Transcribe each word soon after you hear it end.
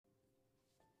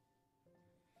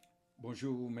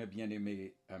Bonjour mes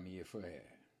bien-aimés amis et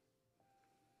frères.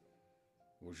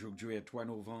 Aujourd'hui est 3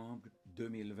 novembre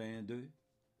 2022.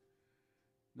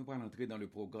 Nous allons entrer dans le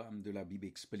programme de la Bible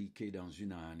expliquée dans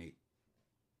une année.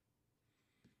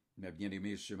 Mes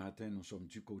bien-aimés, ce matin, nous sommes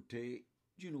du côté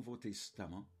du Nouveau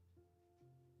Testament,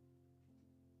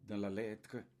 dans la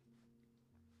lettre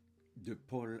de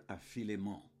Paul à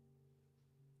Philémon.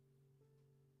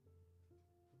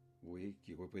 Oui,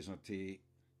 qui représentait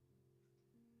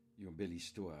une belle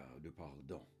histoire de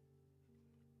pardon.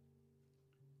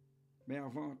 Mais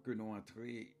avant que nous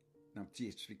entrions dans une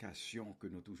petite explication que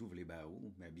nous toujours les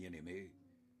baou, mes bien-aimés,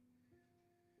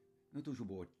 nous toujours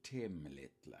beau thème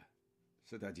lettre là,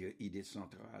 c'est-à-dire idée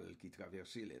centrale qui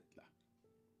traversait lettre là.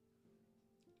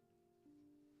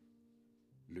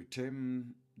 Le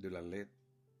thème de la lettre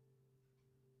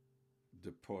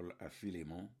de Paul à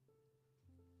Philémon,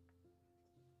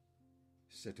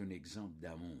 c'est un exemple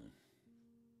d'amour.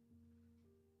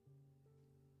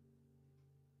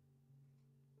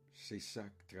 C'est ça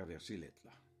que traversait lettre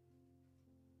là.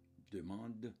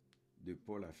 Demande de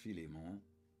Paul à Philémon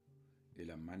et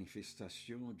la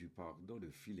manifestation du pardon de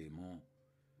Philémon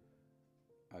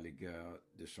à l'égard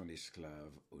de son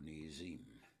esclave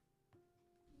Onésime.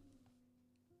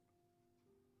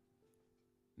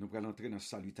 Nous allons entrer dans la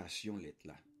salutation lettre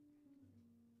là.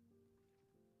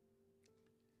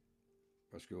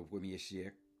 Parce qu'au premier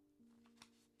siècle,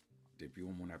 depuis où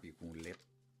on a pris une lettre,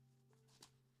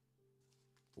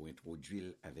 pour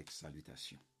introduire avec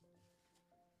salutation.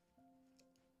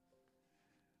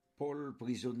 Paul,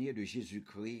 prisonnier de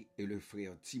Jésus-Christ, et le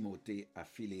frère Timothée à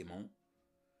Philémon,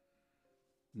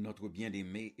 notre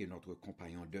bien-aimé et notre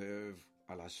compagnon d'œuvre,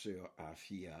 à la sœur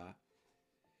Aphia,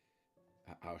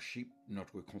 à Archip,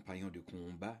 notre compagnon de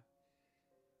combat,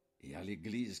 et à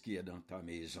l'Église qui est dans ta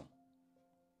maison.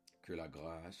 Que la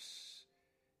grâce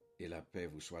et la paix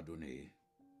vous soient données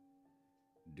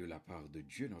de la part de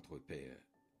Dieu notre Père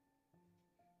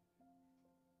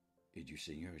et du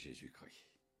Seigneur Jésus-Christ.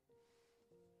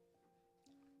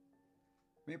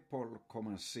 Mais Paul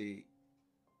commençait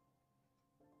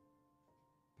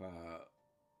par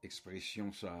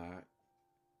expression ça,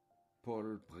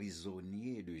 Paul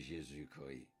prisonnier de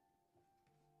Jésus-Christ.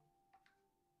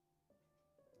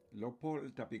 Lorsque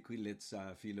Paul t'a écrit lettre ça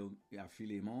à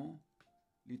Philémon,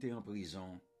 il était en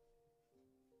prison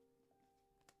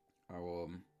à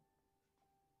Rome.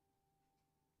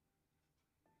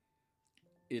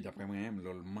 Et d'après moi-même,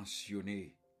 l'on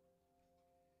mentionné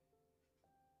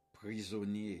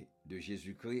prisonnier de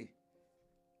Jésus-Christ,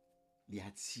 il a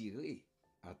attiré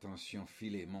attention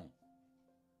Philémon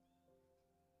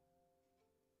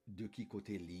de qui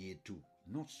côté lié tout.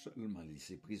 Non seulement il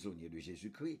est prisonnier de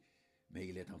Jésus-Christ, mais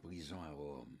il est en prison à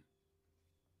Rome.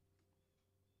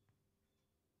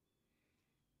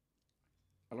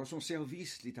 Alors son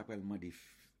service, il t'a demandé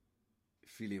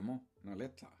Philémon dans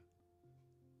lettre là.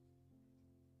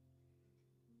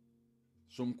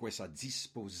 Somme quoi ça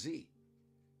disposé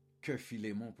que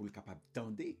Philémon pour le capable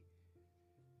tendre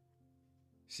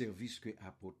service que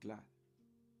apôtre là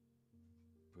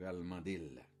pour le demander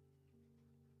là.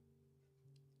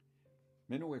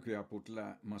 Mais nous que apôtre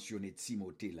là mentionné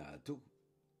Timothée là tout,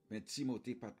 mais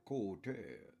Timothée pas de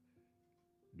co-auteur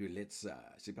de lettre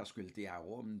ça, c'est parce qu'il était à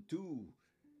Rome tout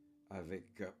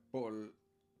avec Paul,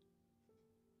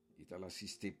 il a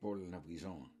assisté Paul dans la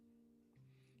prison.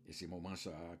 Et c'est moment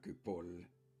ça que Paul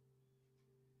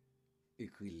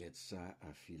écrit lettre ça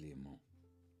à Philémon.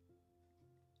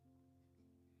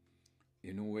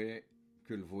 Et nous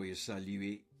que le voyait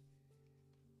saluer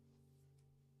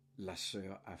la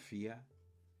sœur Aphia,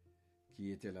 qui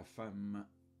était la femme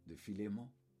de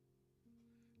Philémon.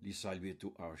 Il saluait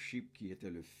tout Archip, qui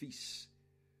était le fils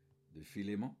de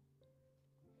Philémon.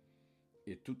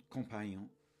 Et tout compagnon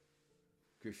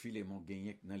que Philémon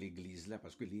gagnait dans l'église là,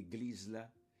 parce que l'église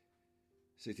là,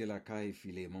 c'était la caille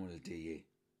Philémon le théier.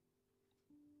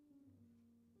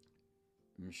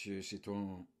 Monsieur, c'est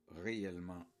un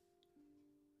réellement,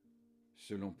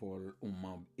 selon Paul, un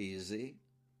membre aisé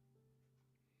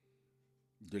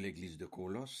de l'église de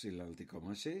Colosse, c'est là qu'il a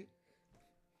commencé.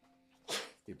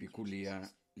 Et puis, Koulia,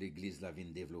 l'église là vient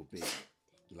développer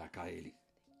la caille.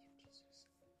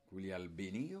 Koulia le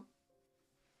béni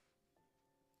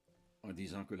en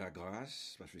disant que la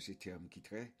grâce, parce que c'est un terme qui est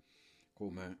très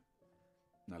commun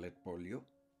dans l'être Paul,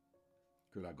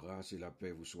 que la grâce et la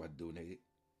paix vous soient données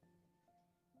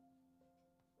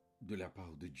de la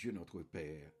part de Dieu notre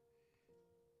Père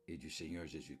et du Seigneur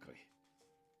Jésus-Christ.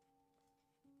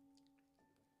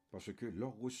 Parce que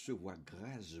leur recevoir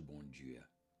grâce, bon Dieu,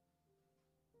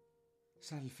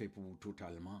 ça le fait pour vous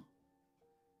totalement.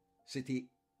 C'était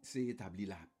c'est établir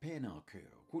la paix dans le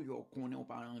cœur, qu'on n'est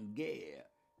pas en guerre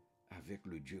avec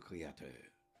le Dieu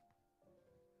créateur,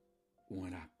 ou en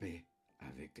la paix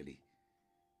avec lui.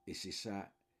 Et c'est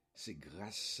ça, c'est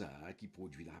grâce à ça qui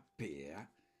produit la paix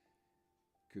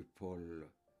que Paul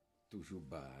toujours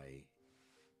baille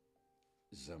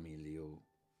amis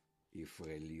et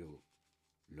frères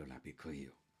le l'a écrit.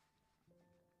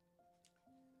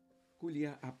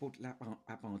 Koulia apôtre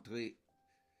a entré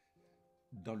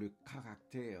dans le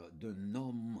caractère d'un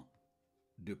homme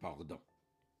de pardon.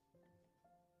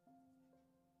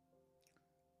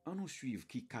 On nous suive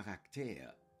qui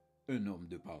caractère un homme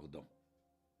de pardon.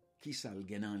 Qui ça le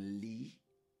gagne en lit,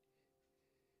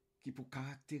 qui pour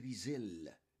caractériser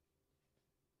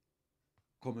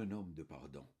comme un homme de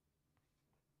pardon.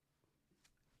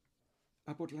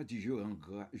 Apôtre l'a dit,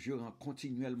 je rends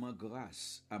continuellement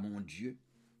grâce à mon Dieu,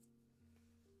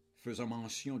 faisant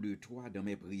mention de toi dans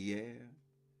mes prières,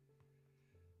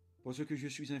 parce que je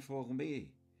suis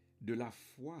informé de la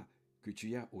foi que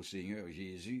tu as au Seigneur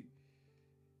Jésus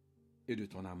et de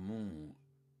ton amour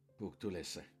pour tous les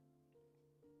saints.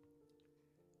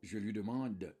 Je lui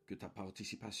demande que ta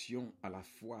participation à la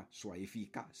foi soit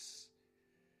efficace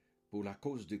pour la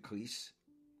cause de Christ,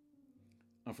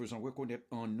 en faisant reconnaître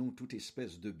en nous toute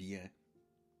espèce de bien.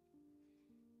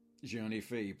 J'ai en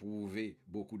effet éprouvé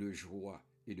beaucoup de joie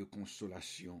et de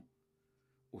consolation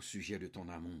au sujet de ton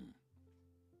amour.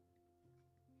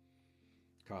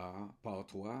 Car par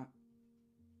toi,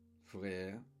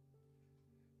 frère,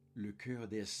 le cœur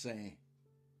des saints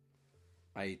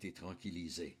a été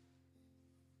tranquillisé.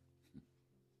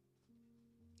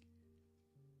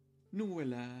 Nous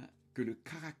voilà que le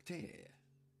caractère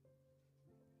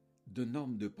d'un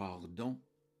homme de pardon,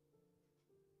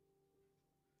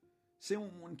 c'est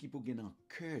un monde qui peut gagner dans le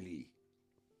cœur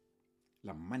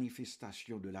la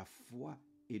manifestation de la foi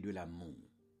et de l'amour.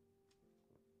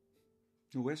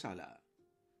 Nous voyons ça là.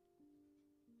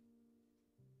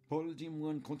 Paul dit,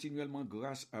 moi, continuellement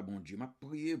grâce à mon Dieu. M'a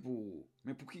prié pour.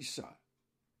 Mais pour qui ça?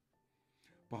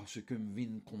 Parce que je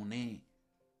viens connaître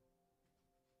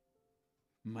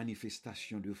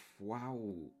manifestation de foi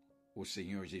au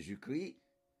Seigneur Jésus-Christ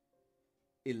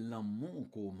et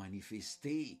l'amour qu'on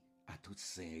manifesté à toutes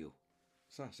saints.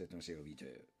 Ça, c'est un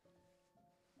serviteur.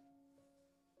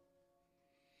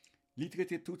 Il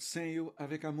traitait toutes saints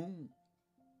avec amour.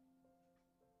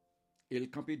 Il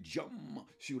campait jam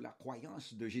sur la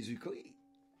croyance de Jésus-Christ.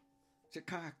 C'est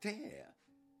caractère.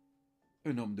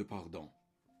 Un homme de pardon.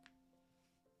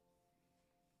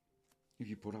 Et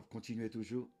puis Paul continue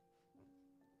toujours.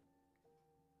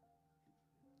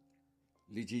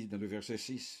 Il dit dans le verset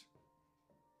 6,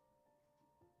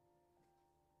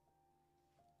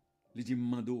 il dit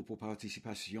mando pour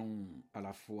participation à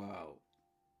la foi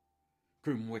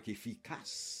que moi qui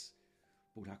efficace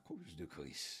pour la cause de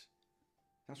Christ.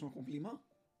 Ça c'est un compliment.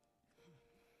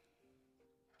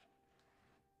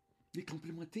 Il est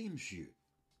complimenté, monsieur.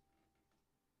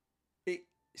 Et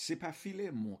c'est pas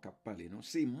Philémon qui a parlé, non,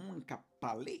 c'est moi qui a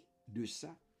parlé de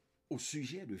ça au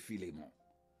sujet de Philémon.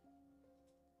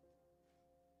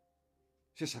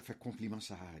 C'est ça fait compliment,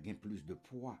 ça a gain plus de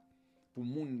poids pour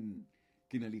monde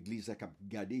qui dans l'église a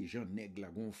gardé Jean nègre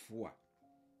la gon foi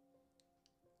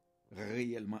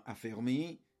réellement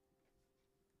affermé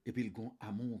et puis le gon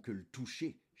amour que le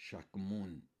toucher chaque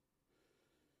monde.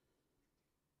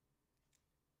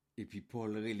 Et puis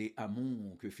Paul relait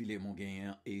amour que Philémon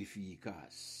gagne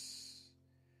efficace,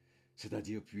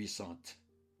 c'est-à-dire puissante.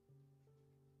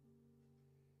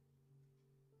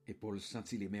 Et Paul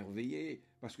sentit l'émerveillé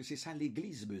parce que c'est ça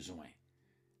l'église besoin.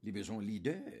 Les besoins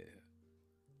leaders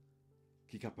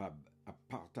qui est capable de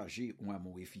partager un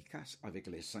amour efficace avec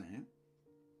les saints.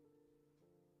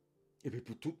 Et puis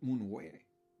pour tout le monde, ouais,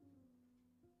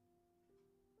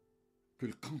 que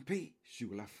le camper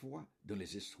sur la foi dans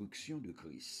les instructions de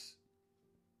Christ.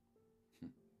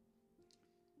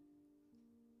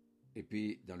 Et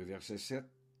puis dans le verset 7,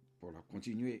 pour la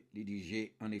continuer, il dit,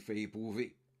 j'ai en effet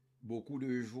éprouvé beaucoup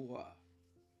de joie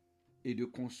et de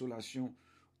consolation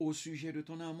au sujet de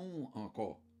ton amour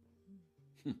encore.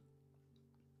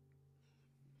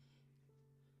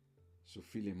 Ce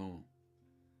Philémon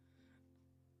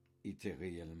était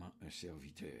réellement un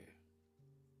serviteur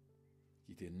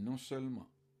qui était non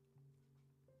seulement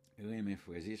aimé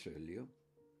frères et sœurs,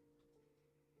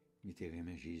 mais était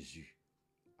aimé Jésus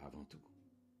avant tout.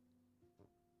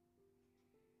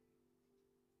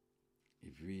 Et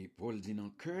puis Paul dit dans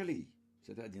le cœur,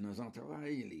 c'est-à-dire dans les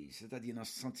entrailles, c'est-à-dire dans le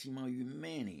sentiment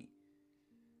humain,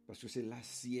 parce que c'est la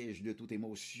siège de toute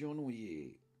émotion, nous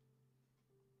y.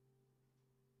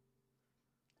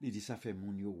 Il dit ça fait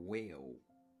mon yo well.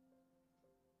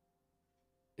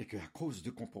 et que à cause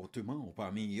de comportement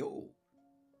parmi eux,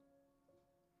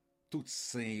 tout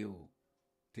saint yo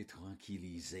t'es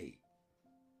tranquillisé.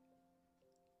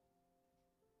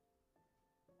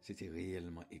 C'était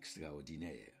réellement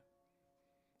extraordinaire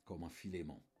comment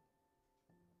Philémon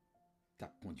t'a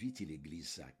conduit à l'église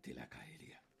sacrée la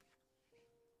Caélia.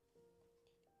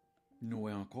 Nous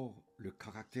avons encore le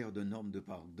caractère d'un homme de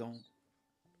pardon,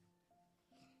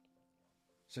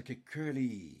 ce que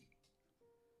Curly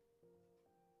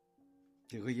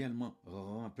est réellement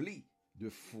rempli de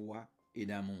foi et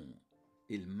d'amour.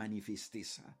 Il manifestait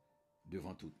ça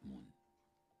devant tout le monde.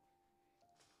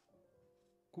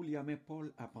 Kouliamé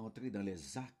Paul a entré dans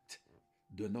les actes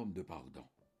d'un homme de pardon.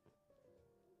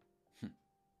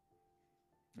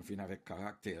 On finit avec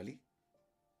caractère,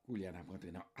 Kouliamé a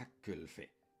entré dans l'acte qu'il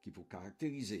fait, qui peut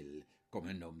caractériser comme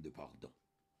un homme de pardon.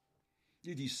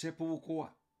 Il dit, c'est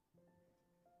pourquoi,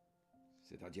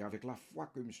 c'est-à-dire avec la foi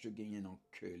que M. gagne dans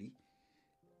cœur,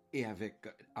 et avec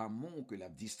amour que l'a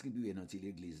distribué dans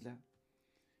l'église là,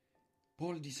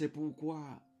 Paul dit, c'est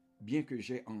pourquoi, bien que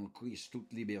j'ai en Christ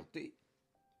toute liberté,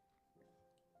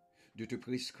 de te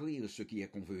prescrire ce qui est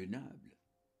convenable,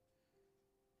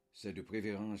 c'est de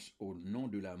préférence au nom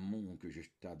de l'amour que je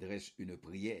t'adresse une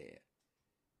prière.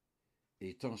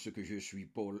 Étant ce que je suis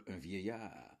Paul, un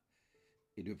vieillard,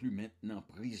 et de plus maintenant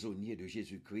prisonnier de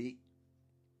Jésus-Christ,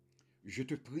 je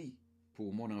te prie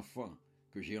pour mon enfant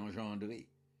que j'ai engendré,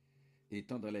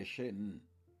 étant dans les chaînes,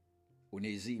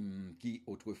 Onésime qui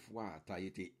autrefois t'a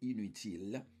été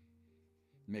inutile,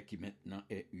 mais qui maintenant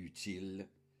est utile,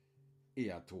 et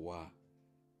à toi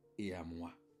et à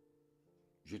moi.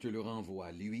 Je te le renvoie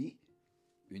à lui,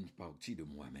 une partie de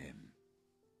moi-même.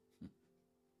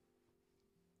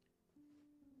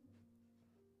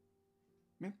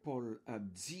 Mais Paul a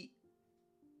dit,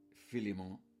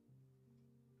 Philémon,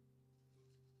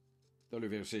 dans le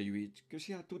verset 8, que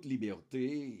c'est à toute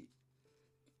liberté,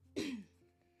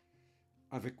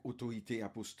 avec autorité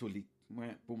apostolique,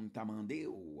 pour me demander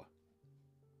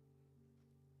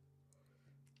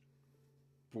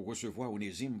pour recevoir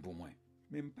Onésime pour moi.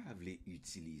 Même pas voulu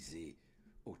utiliser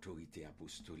autorité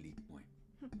apostolique moi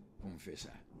pour me faire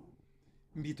ça.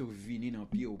 M'bito vini dans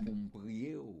pied pour me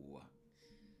prier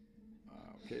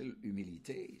quelle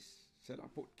humilité, c'est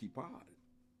l'apôtre qui parle.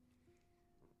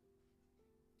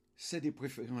 C'est des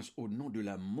préférences au nom de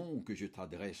l'amour que je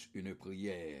t'adresse une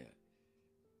prière,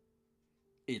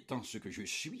 étant ce que je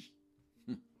suis.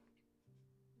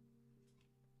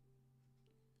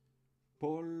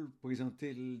 Paul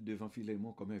présentait devant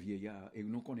Philémon comme un vieillard, et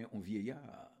nous connaissons un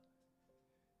vieillard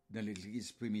dans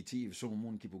l'église primitive, son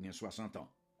monde qui pourrait 60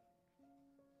 ans.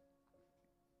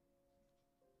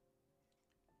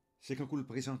 C'est quand on le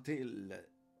présentait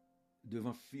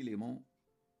devant Philémon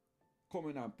comme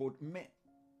un apôtre, mais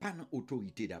pas dans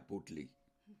l'autorité d'apôtre.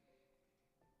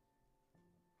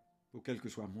 Pour quel que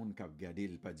soit le monde qui a regardé,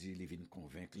 il pas dit, il vient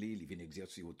convaincre, il vient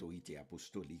exercer l'autorité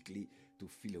apostolique, tout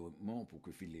Philémon pour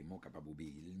que Philémon capable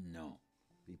d'obéir. Non.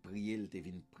 Il priait, il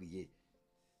vient prier.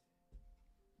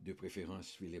 De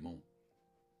préférence, Philémon.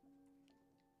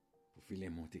 Pour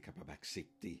Philémon, tu es capable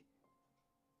d'accepter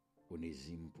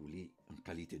Onésime pour lui en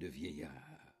qualité de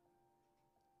vieillard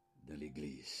dans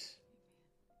l'église.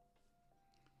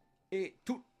 Et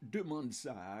tout demande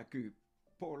ça que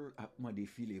Paul a demandé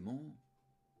Philémon.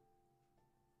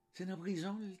 C'est dans la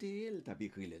prison, il t'a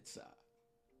écrit ça.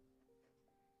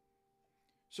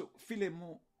 So,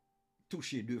 Philémon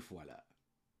touché 2 fois là.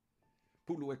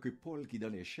 Pour louer que Paul qui est dans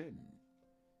les chaînes.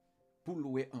 Pour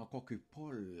louer encore que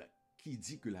Paul qui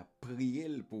dit que la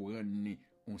prière pour rendre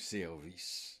un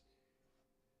service.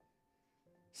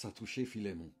 Ça touché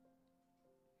Philémon.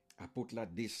 Apôtre la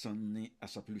descendait à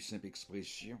sa plus simple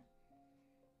expression.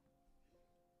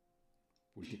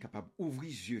 Pour être capable d'ouvrir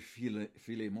les yeux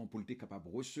Philémon, pour être capable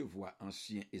de recevoir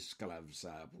ancien esclave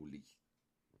ça pour lui.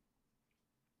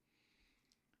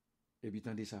 Et puis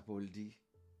tandis ça Paul dit,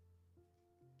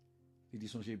 il dit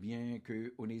songez bien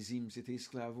que Onésime c'était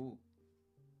esclave.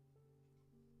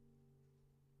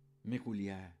 Mais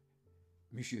Koulia,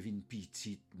 monsieur vin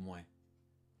petit moi.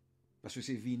 Parce que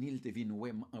c'est vinil te vin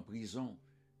ouem en prison,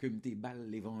 que m'te balle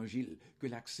l'évangile, que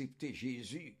l'accepter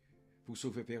Jésus pour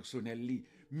sauver personnel li,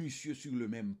 monsieur sur le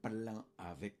même plan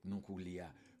avec nous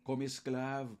Koulia, comme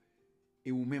esclave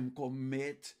et ou même comme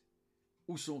maître,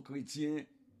 ou son chrétien,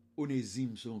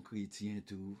 Onésime son chrétien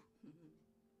tout.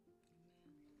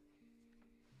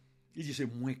 Il dit c'est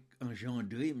moi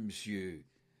engendré monsieur.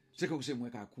 C'est comme c'est moi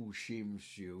qui a couché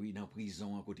monsieur, oui, dans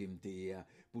prison à côté m'te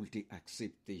pour te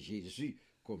accepter Jésus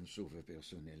comme sauveur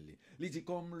personnel. Il dit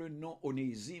comme le nom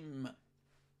Onésime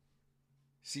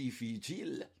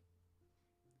signifie-t-il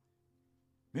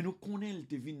Mais nous connaissons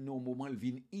te vin non moment le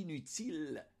vin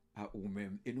inutile à ou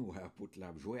même et nous apôtre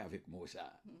la jouer avec moi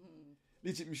ça.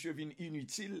 Il dit monsieur vin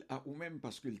inutile à ou même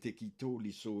parce que le te quitto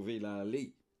li sauver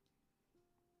l'allée.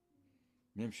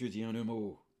 Même monsieur dit en un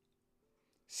mot,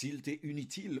 s'il t'est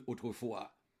inutile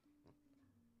autrefois,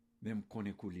 même qu'on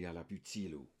est coulé à la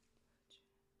putile.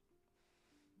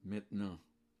 Maintenant,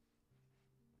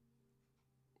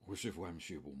 recevoir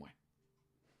monsieur pour moi.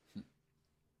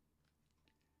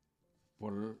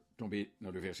 Paul, tombé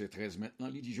dans le verset 13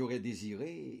 maintenant, il dit, j'aurais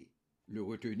désiré le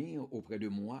retenir auprès de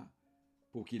moi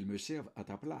pour qu'il me serve à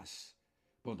ta place,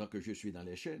 pendant que je suis dans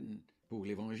les chaînes pour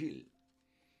l'évangile.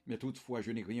 Mais toutefois, je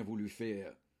n'ai rien voulu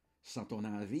faire sans ton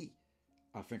avis,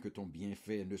 afin que ton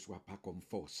bienfait ne soit pas comme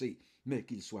forcé, mais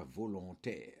qu'il soit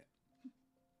volontaire.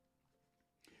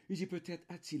 Il dit, peut-être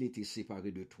a-t-il été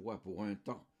séparé de toi pour un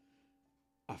temps,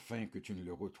 afin que tu ne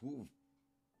le retrouves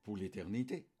pour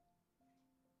l'éternité.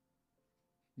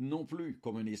 Non plus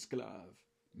comme un esclave,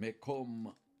 mais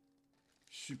comme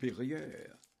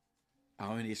supérieur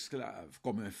à un esclave,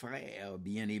 comme un frère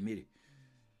bien-aimé,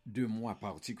 de moi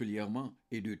particulièrement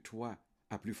et de toi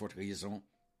à plus forte raison,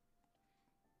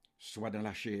 soit dans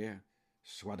la chair,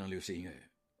 soit dans le Seigneur.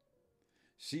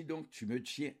 Si donc tu me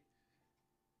tiens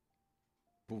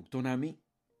pour ton ami,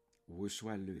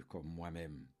 reçois-le comme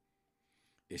moi-même.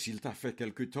 Et s'il t'a fait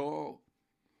quelque tort,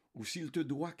 ou s'il te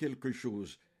doit quelque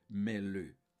chose,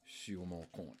 mets-le sur mon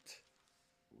compte.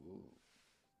 Oh.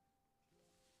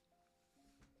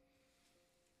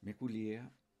 Mais coulier,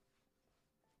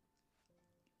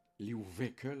 li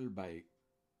ouvekel by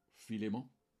Philémon,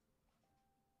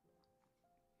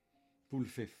 pour le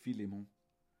faire Philémon,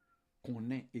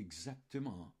 connaît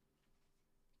exactement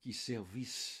qui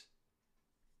service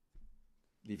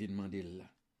l'événement de là.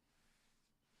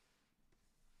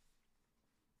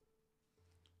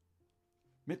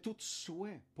 Mais tout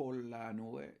souhait, Paul là,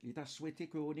 Noé, il a souhaité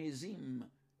que Onésime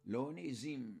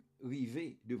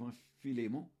rivé devant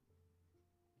Philémon,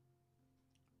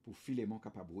 pour Philémon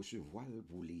capable de recevoir le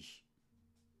lui.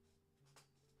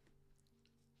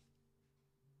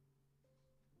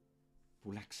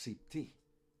 Pour l'accepter,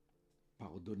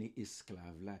 pardonner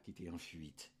esclave là qui était en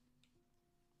fuite.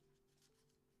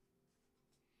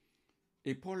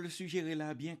 Et Paul suggérait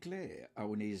là bien clair à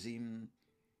Onésime,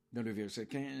 dans le verset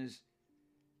 15,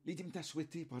 il dit, t'as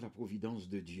souhaité par la providence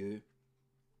de Dieu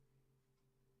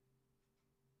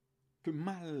que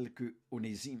mal que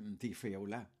Onésime t'ait fait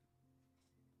là,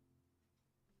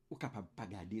 ou capable de pas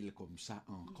garder comme ça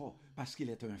encore, parce qu'il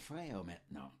est un frère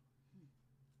maintenant.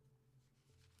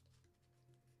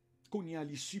 Qu'on y a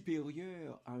les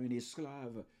supérieur à un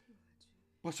esclave,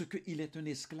 parce qu'il est un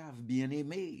esclave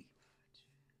bien-aimé.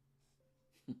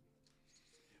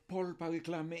 Paul pas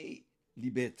réclamé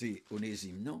liberté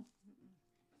Onésime, non?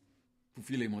 Pour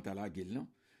Philémon t'a la gueule, non?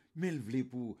 Mais il voulait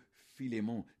pour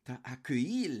Philémon t'a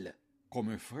accueilli comme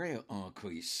un frère en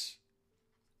Christ.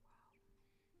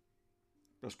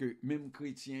 Parce que même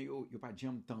chrétien, yo pas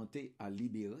jamais tenté à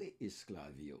libérer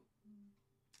esclave, yo.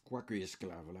 Quoique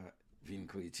esclave là, vin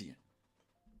chrétien.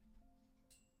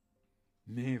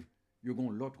 Mais yo gon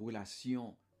l'autre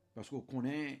relation, parce qu'on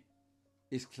connaît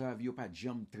esclave, yo pas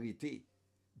jamais traité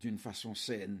d'une façon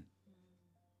saine.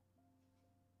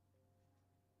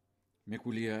 Mais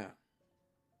coulier,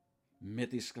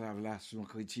 mettre esclave là son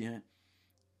chrétien,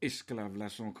 esclave là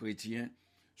son chrétien,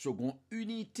 second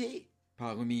unité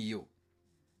parmi eux.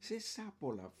 C'est ça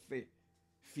Paul a fait,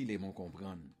 Philémon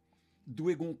comprendre.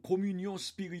 Doué gon communion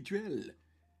spirituelle,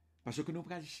 parce que nous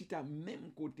pral chita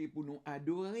même côté pour nous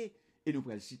adorer, et nous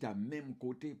pral chita même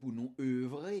côté pour nous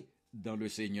œuvrer dans le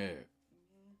Seigneur.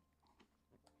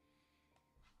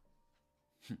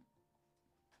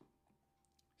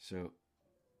 So,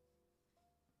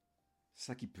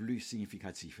 ça qui est plus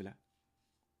significatif là.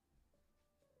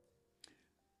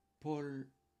 Paul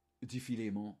dit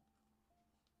Philémon,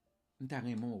 t'as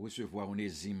vraiment recevoir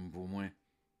Onésime pour moi.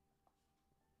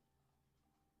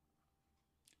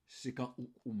 C'est quand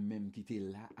ou même qui était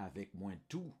là avec moi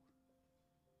tout,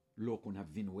 lorsqu'on a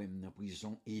venu dans la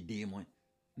prison, aider moi.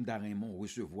 T'as vraiment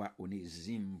recevoir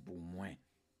Onésime pour moi.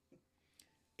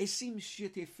 Et si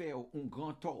monsieur t'ai fait un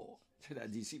grand tort,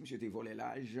 c'est-à-dire si monsieur t'ai volé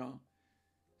l'argent,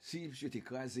 si monsieur t'ai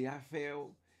écrasé affaire,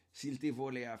 s'il t'ai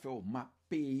volé affaire, m'a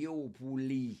payé pour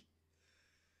lui,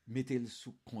 mettez-le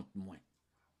sous compte moi.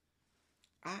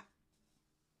 Ah,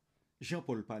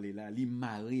 Jean-Paul parlait là, il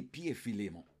marre pied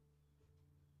Philémon.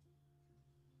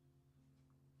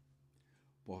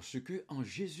 Parce que en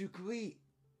Jésus-Christ,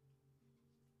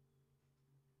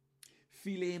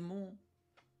 Philémon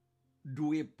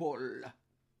doué Paul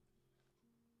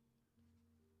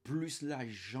plus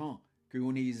l'argent que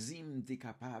Onésime était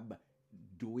capable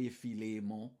doué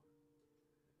Philémon,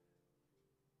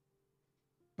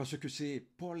 parce que c'est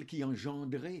Paul qui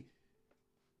engendrait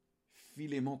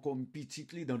Philémon comme petit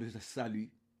li dans le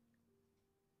salut.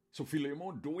 So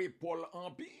Philémon doué Paul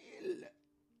en pile.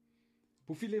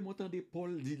 Pour Philémon, tendez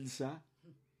Paul dit ça.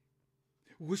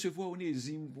 Recevoir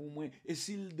Onésime pour moi, et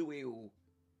s'il doué ou,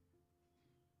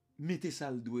 mettez ça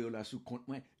le doué là sous compte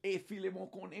moi, et Philémon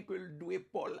connaît que le doué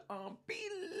Paul en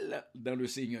pile dans le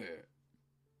Seigneur.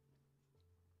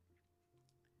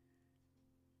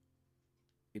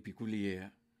 Et puis coulier,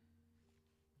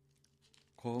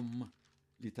 comme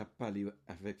il t'a parlé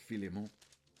avec Philémon,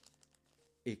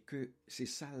 et que c'est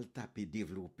ça le tapé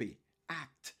développé,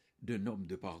 acte d'un homme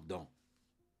de pardon.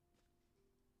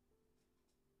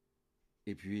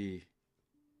 Et puis,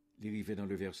 il arrive dans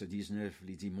le verset 19,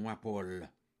 il dit, moi Paul,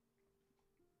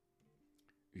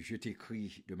 je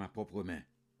t'écris de ma propre main.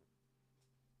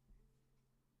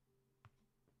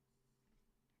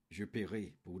 Je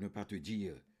paierai pour ne pas te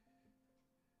dire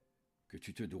que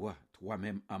tu te dois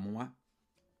toi-même à moi.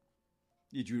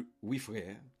 Il dit, oui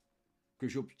frère, que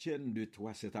j'obtienne de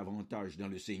toi cet avantage dans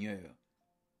le Seigneur.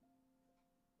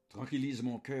 Tranquillise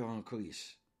mon cœur en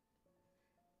Christ.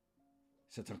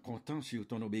 C'est en comptant sur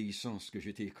ton obéissance que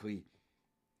je t'écris,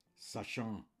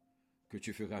 sachant que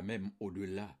tu feras même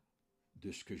au-delà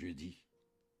de ce que je dis.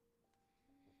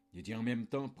 Il dit en même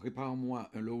temps, prépare-moi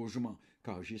un logement,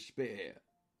 car j'espère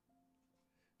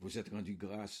vous êtes rendu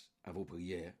grâce à vos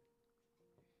prières.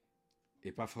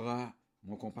 Épaphras,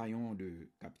 mon compagnon de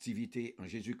captivité en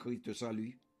Jésus-Christ, te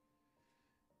salue,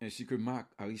 ainsi que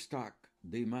Marc, Aristarque,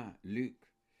 Démas, Luc,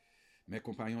 mes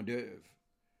compagnons d'œuvre.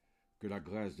 Que la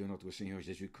grâce de notre Seigneur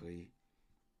Jésus-Christ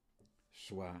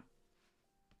soit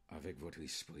avec votre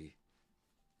esprit.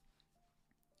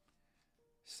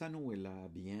 Ça nous est là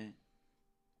bien.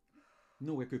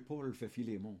 Nous est que Paul fait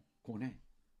Philémon connaît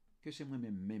que c'est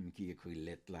moi-même qui écrit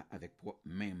lettre là avec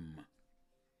moi-même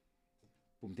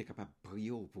pour me être capable de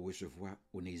prier pour recevoir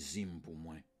Onésime pour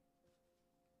moi.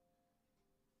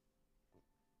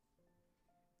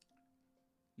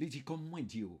 Il dit comme moi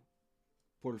Dieu.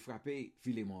 Pour le frapper,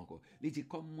 Philémon encore. Il dit,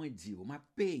 comme moi dit, m'a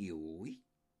payé, oui.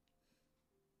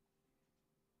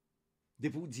 De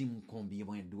vous dire combien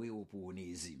moi dois pour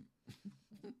Onésime.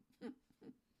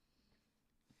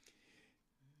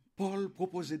 Paul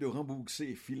proposait de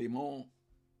rembourser Philémon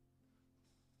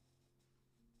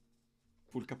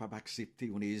pour le capable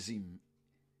d'accepter Onésime.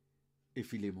 Et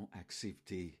Philémon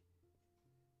acceptait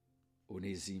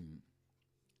Onésime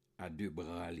à deux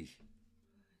bras li.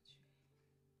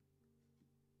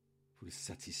 Pour le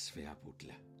satisfaire apôtre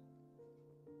là.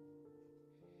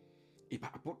 Et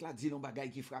pas apôtre là dit non bagay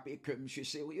qui frappait que monsieur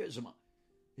sérieusement.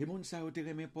 Et moun sa yo te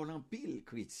remen Paul en pile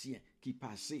chrétien qui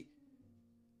passait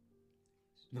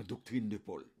dans la doctrine de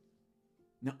Paul,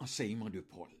 dans l'enseignement de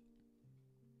Paul.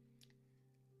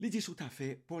 Il dit sous ta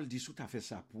fait, Paul dit sous ta fait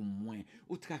ça pour moi,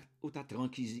 ou t'as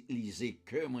tranquillisé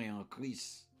que moi en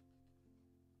Christ.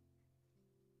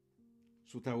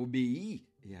 Sous t'as obéi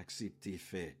et accepté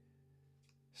fait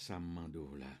ça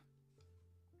mando là,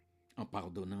 en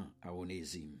pardonnant à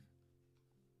Onésime.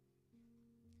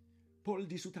 Paul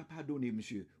dit sous t'as pardonné,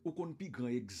 monsieur, ou qu'on pi grand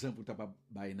exemple ou t'as pas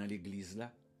bail dans l'église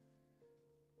là,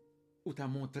 ou t'as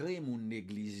montré mon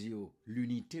église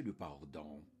l'unité de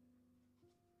pardon.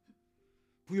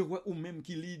 Pour voir ou même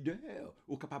qui leader,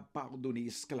 ou capable pardonner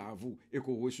esclave et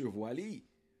qu'on recevoir li,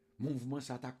 mouvement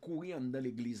ça t'a couru dans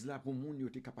l'église là pour moun yo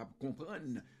te capable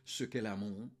comprendre ce qu'est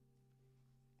l'amour.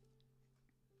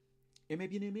 Et mes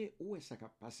bien-aimés, où est-ce ça qui a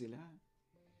passé là?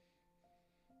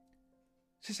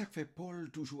 C'est ça que fait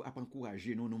Paul toujours à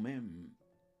encourager nous-mêmes,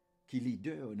 qui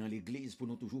leader dans l'église pour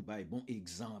nous toujours bailler bon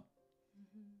exemple.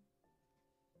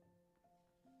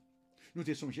 Nous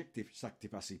te songé que ça qui t'est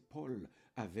passé Paul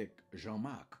avec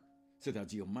Jean-Marc,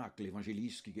 c'est-à-dire Marc,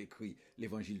 l'évangéliste qui écrit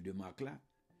l'évangile de Marc là.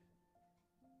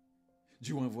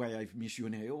 Durant un voyage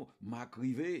missionnaire, Marc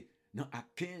arrivé dans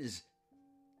Acte 15,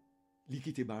 il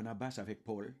quitté Barnabas avec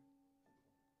Paul.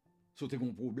 C'était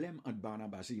un problème entre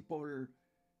Barnabas et Paul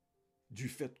du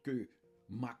fait que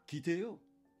Marc quitté.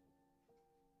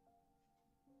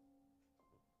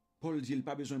 Paul dit il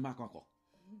pas besoin de Marc encore.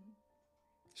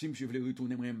 Si monsieur voulait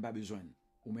retourner, moi même pas besoin.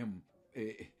 Ou même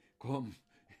comme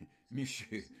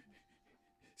monsieur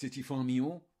c'est une famille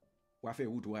ou a fait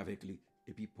route avec lui.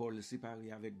 Et puis Paul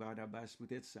séparé avec Barnabas,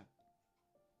 peut-être ça.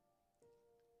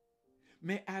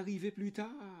 Mais arrivé plus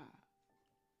tard,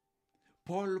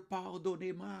 Paul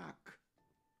pardonnait Marc.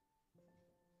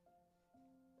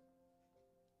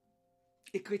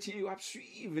 Et chrétiens ont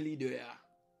suivi leader.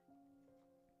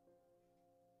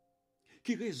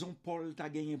 Qui raison Paul t'a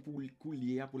gagné pour le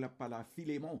coulier, pour la parler à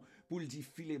Philémon, pour le dire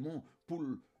Philémon, pour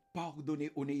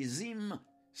pardonner Onésime,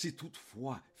 si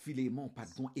toutefois Philémon pas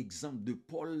de bon exemple de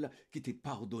Paul qui t'a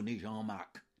pardonné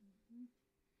Jean-Marc.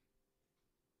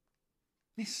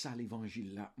 Mais ça,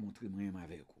 l'évangile là, montrez-moi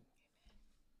avec vous.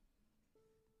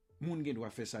 Moun gen doit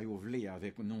faire ça yo vle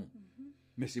avec nous.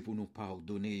 Mais c'est pour nous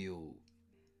pardonner yo.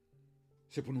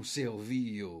 C'est pour nous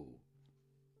servir yo.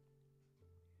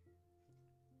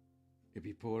 Et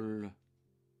puis Paul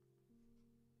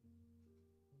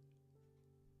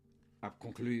a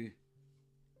conclu.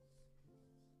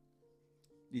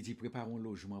 Il dit préparons un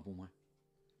logement pour moi.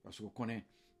 Parce qu'on connaît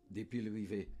depuis le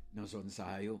rivet dans zone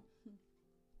ça yo.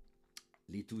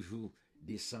 Il toujours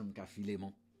descendre qu'à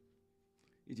Philémon.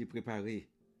 Il dit préparez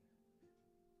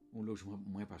un logement pour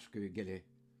moi parce que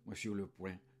moi sur le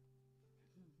point.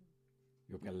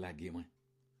 Je vais laguer moi.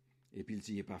 Et puis il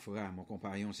dit pas frère, mon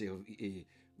compagnon et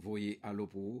voyez à l'eau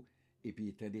pour et puis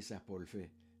attendez ça Paul fait.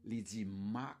 Il dit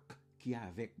Marc qui est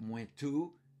avec moi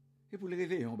tout et pour le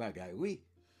réveiller un bagage. Oui.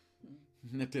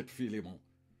 N'a tête Philémon.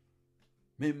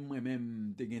 Même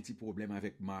moi-même, j'ai un petit problème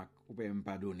avec Marc. Vous pouvez me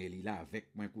pardonner. Il est là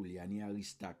avec moi, ni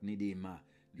Aristarque, ni Déma,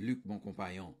 Luc, mon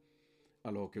compagnon.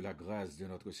 Alors que la grâce de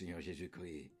notre Seigneur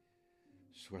Jésus-Christ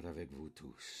soit avec vous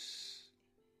tous.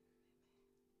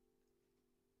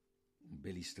 Une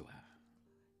belle histoire.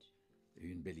 Et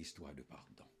une belle histoire de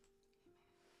pardon.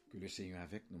 Que le Seigneur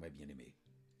avec nous, mes bien-aimés.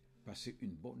 Passez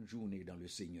une bonne journée dans le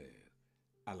Seigneur.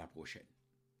 À la prochaine.